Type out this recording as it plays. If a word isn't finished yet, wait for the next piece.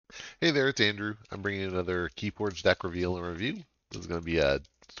Hey there, it's Andrew. I'm bringing another Keyforge deck reveal and review. This is going to be a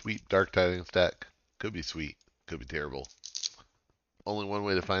sweet Dark Tidings deck. Could be sweet, could be terrible. Only one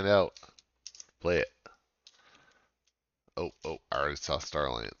way to find out. Play it. Oh, I already saw Star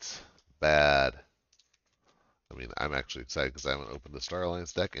Alliance. Bad. I mean, I'm actually excited because I haven't opened the Star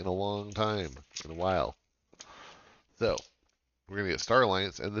Alliance deck in a long time, in a while. So, we're going to get Star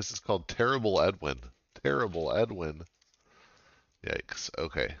Alliance, and this is called Terrible Edwin. Terrible Edwin. Yikes.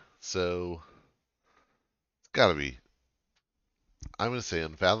 Okay, so it's got to be. I'm going to say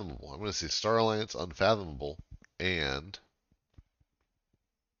Unfathomable. I'm going to say Star Alliance Unfathomable and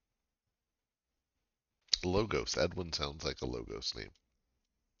Logos. Edwin sounds like a Logos name.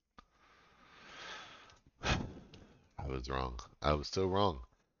 I was wrong. I was so wrong.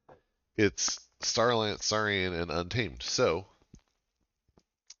 It's Star Alliance, Saurian, and Untamed. So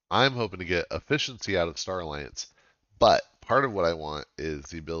I'm hoping to get efficiency out of Star Alliance, but part of what I want is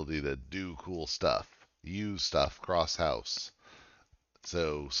the ability to do cool stuff, use stuff cross house.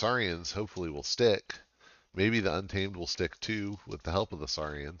 So Saurians hopefully will stick. Maybe the Untamed will stick too with the help of the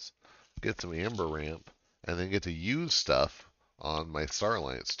Saurians. Get some Amber Ramp, and then get to use stuff on my Star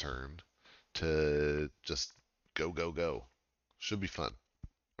Alliance turn to just go. Should be fun.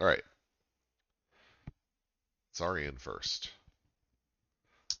 All right, Saurian first.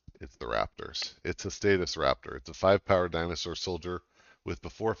 It's the Raptors. It's a status Raptor. It's a 5-power dinosaur soldier with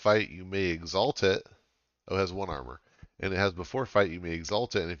before fight you may exalt it. Oh, it has 1 armor. And it has before fight you may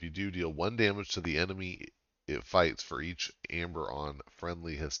exalt it, and if you do, deal 1 damage to the enemy it fights for each amber on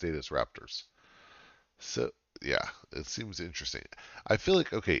friendly status Raptors. So, yeah, it seems interesting. I feel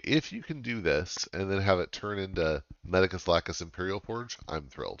like, okay, if you can do this and then have it turn into Medicus Lacus Imperial Forge, I'm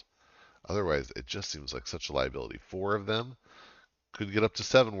thrilled. Otherwise, it just seems like such a liability. 4 of them could get up to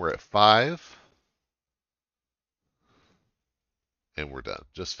 7. We're at 5, and we're done.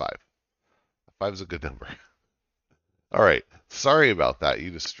 Just 5. 5 is a good number. All right. Sorry about that.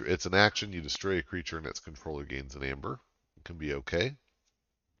 It's an action. You destroy a creature, and its controller gains an amber. It can be okay.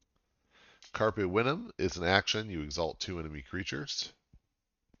 Carpe Winum is an action. You exalt 2 enemy creatures.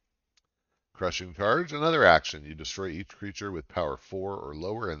 Crushing Charge, another action. You destroy each creature with power 4 or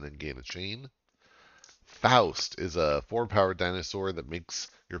lower and then gain a chain. Faust is a 4-power dinosaur that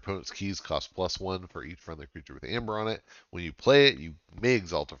makes your opponent's keys cost +1 for each friendly creature with amber on it. When you play it, you may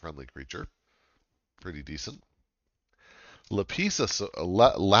exalt a friendly creature. Pretty decent.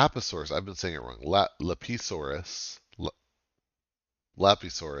 Lapisaurus, I've been saying it wrong.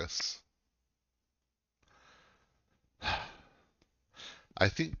 Lapisaurus. I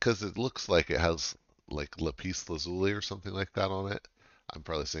think because it looks like it has like lapis lazuli or something like that on it. I'm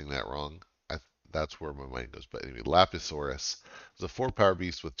probably saying that wrong. That's where my mind goes. But anyway, Lapisaurus is a 4-power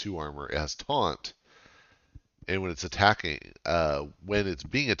beast with 2 armor. It has taunt, and when it's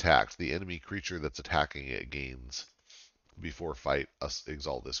being attacked, the enemy creature that's attacking it gains before fight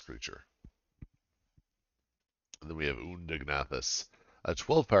exalt this creature. And then we have Undagnathus, a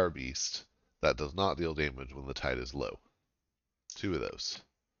 12-power beast that does not deal damage when the tide is low. 2 of those.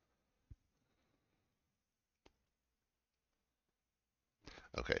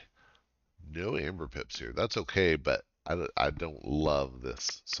 Okay, no Amber Pips here. That's okay, but I don't love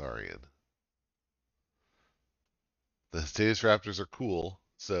this Saurian. The Status Raptors are cool,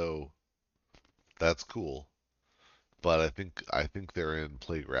 so that's cool. But I think they're in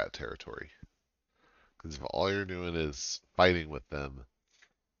Plague Rat territory. Because if all you're doing is fighting with them,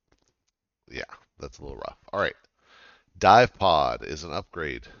 yeah, that's a little rough. All right, Dive Pod is an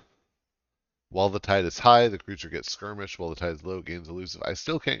upgrade. While the tide is high, the creature gets skirmish. While the tide is low, it gains elusive. I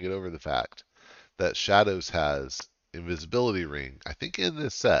still can't get over the fact that Shadows has Invisibility Ring, I think in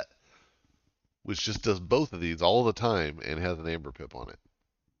this set, which just does both of these all the time and has an Amber Pip on it.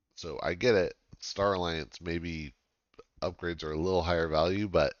 So I get it. Star Alliance, maybe upgrades are a little higher value,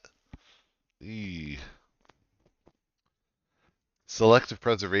 but Selective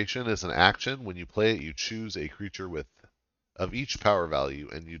Preservation is an action. When you play it, you choose a creature of each power value,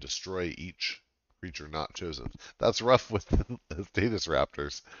 and you destroy each creature not chosen. That's rough with Status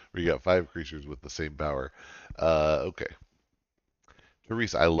Raptors, where you got 5 creatures with the same power. Okay.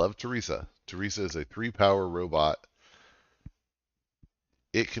 Teresa. I love Teresa. Teresa is a 3-power robot.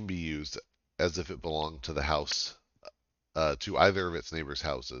 It can be used as if it belonged to the house, to either of its neighbors'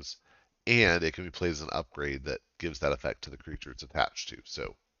 houses, and it can be played as an upgrade that gives that effect to the creature it's attached to.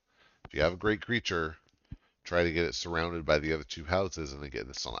 So if you have a great creature, try to get it surrounded by the other 2 houses and then get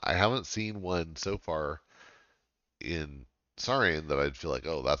this on. I haven't seen one so far in Saurian that I'd feel like,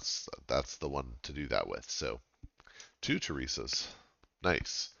 oh, that's the one to do that with. So 2 Teresas.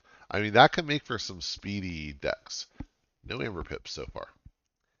 Nice. I mean, that can make for some speedy decks. No Amber Pips so far.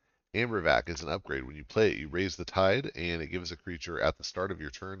 Ambervac is an upgrade. When you play it, you raise the tide, and it gives a creature at the start of your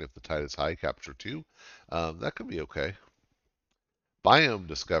turn. If the tide is high, capture 2. That could be okay. Biome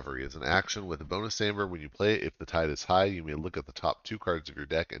Discovery is an action with a bonus amber. When you play it, if the tide is high, you may look at the top 2 cards of your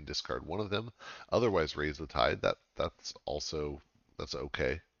deck and discard one of them. Otherwise, raise the tide. That's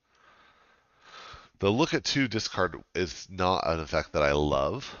okay. The look at 2 discard is not an effect that I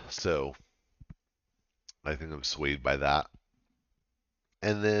love, so I think I'm swayed by that.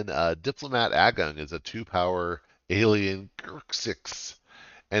 And then Diplomat Agung is a 2-power alien Grixis.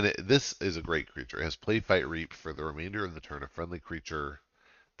 And this is a great creature. It has Play, Fight, Reap. For the remainder of the turn, a friendly creature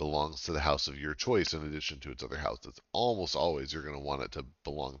belongs to the house of your choice in addition to its other houses. Almost always you're going to want it to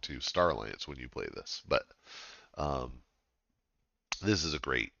belong to Star Alliance when you play this. But um, this is a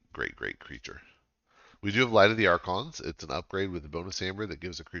great, great, great creature. We do have Light of the Archons. It's an upgrade with a bonus amber that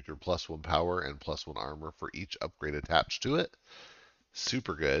gives a creature +1 power and +1 armor for each upgrade attached to it.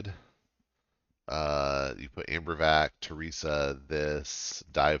 Super good. You put Ambervac, Teresa, this,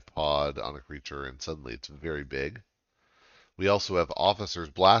 Dive Pod on a creature, and suddenly it's very big. We also have Officer's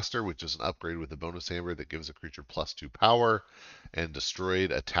Blaster, which is an upgrade with a bonus amber that gives a creature +2 power, and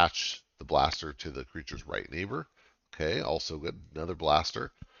destroyed, attach the blaster to the creature's right neighbor. Okay, also good. Another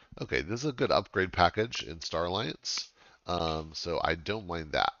blaster. Okay, this is a good upgrade package in Star Alliance, so I don't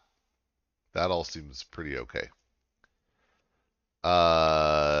mind that. That all seems pretty okay.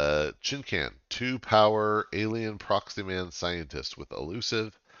 Chincan, 2-power alien proxyman scientist with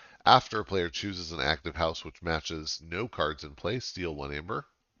elusive. After a player chooses an active house which matches no cards in play, steal 1 amber.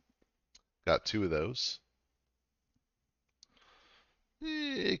 Got 2 of those.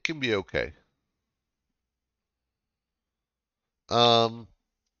 It can be okay. All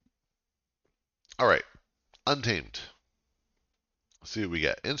right, Untamed. Let's see what we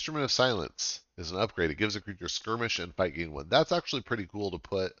get. Instrument of Silence is an upgrade. It gives a creature skirmish and fight gain 1. That's actually pretty cool to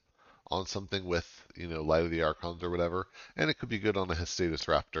put on something with, Light of the Archons or whatever. And it could be good on a Hestatus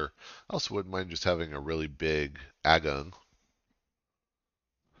Raptor. I also wouldn't mind just having a really big Agung.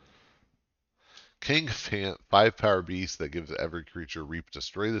 King Fant, 5-power beast that gives every creature reap,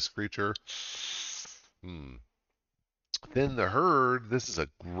 destroy this creature. Then the Herd, this is a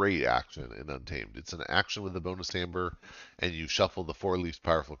great action in Untamed. It's an action with a bonus amber, and you shuffle the 4 least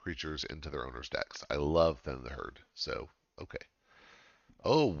powerful creatures into their owner's decks. I love Then the Herd, so okay.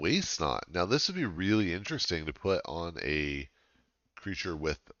 Oh, Waste Not. Now this would be really interesting to put on a creature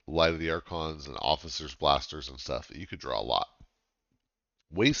with Light of the Archons and Officer's Blasters and stuff. You could draw a lot.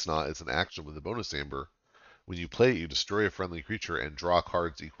 Waste Not is an action with a bonus amber. When you play it, you destroy a friendly creature and draw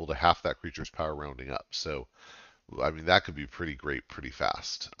cards equal to half that creature's power rounding up. So, I mean, that could be pretty great pretty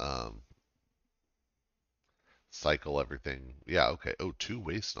fast. Cycle everything. Yeah, okay. Oh, 2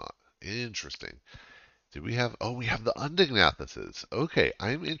 Waste Not. Interesting. Did we have... Oh, we have the Undignathus. Okay,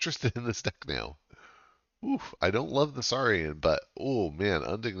 I'm interested in this deck now. Oof, I don't love the Saurian, but oh man,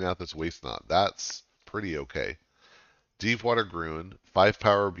 Undignathus Waste Not. That's pretty okay. Deepwater Gruen,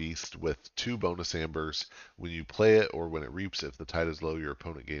 5-power beast with 2 bonus ambers. When you play it or when it reaps, if the tide is low, your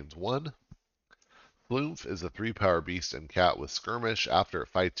opponent gains 1. Flumph is a 3-power beast and cat with skirmish. After it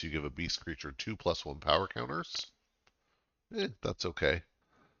fights, you give a beast creature 2/+1 power counters. That's okay.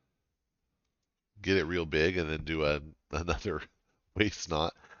 Get it real big and then do another Waste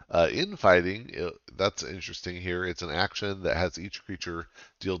Not. Infighting, that's interesting here. It's an action that has each creature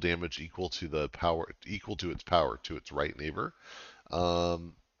deal damage equal to its power to its right neighbor.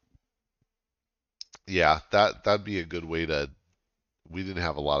 Yeah, that'd be a good way to. We didn't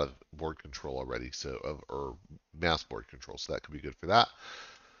have a lot of board control already, or mass board control, so that could be good for that.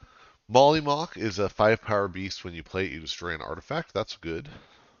 Mollymawk is a 5-power beast. When you play it, you destroy an artifact. That's good.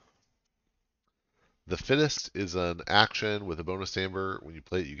 The Fittest is an action with a bonus amber. When you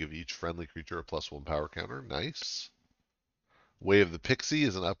play it, you give each friendly creature a +1 power counter. Nice. Way of the Pixie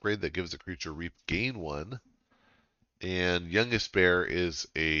is an upgrade that gives a creature reap gain 1. And Youngest Bear is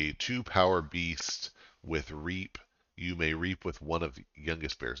a 2-power beast with reap. You may reap with one of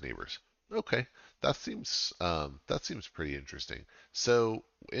Youngest Bear's neighbors. Okay, that seems pretty interesting. So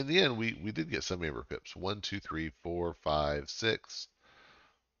in the end, we did get some amber pips. 1, 2, 3, 4, 5, 6,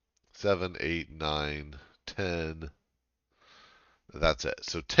 7, 8, 9, 10. That's it.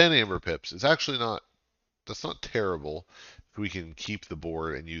 So 10 amber pips is actually that's not terrible if we can keep the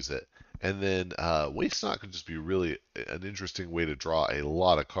board and use it. And then Waste Not could just be really an interesting way to draw a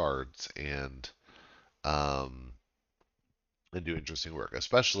lot of cards and do interesting work,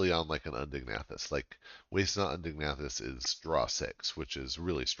 especially on like an Undignathus. Like Waste Not Undignathus is draw 6, which is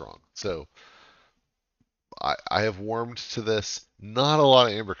really strong. So I have warmed to this. Not a lot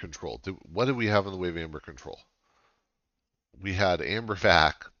of Amber control. What did we have in the way of Amber control? We had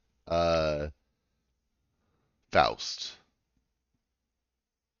Ambervac, Faust.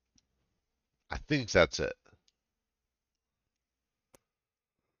 I think that's it.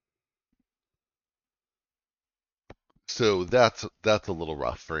 So that's a little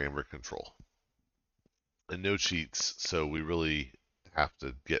rough for Amber Control. And no cheats, so we really have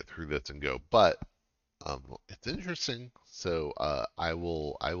to get through this and go. But it's interesting, so I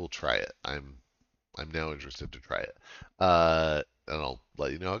will try it. I'm now interested to try it. And I'll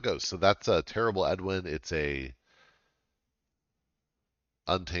let you know how it goes. So that's a Terrible Edwin. It's a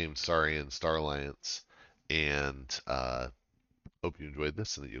Untamed Saurian Star Alliance, and hope you enjoyed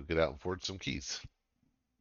this and that you'll get out and forge some keys.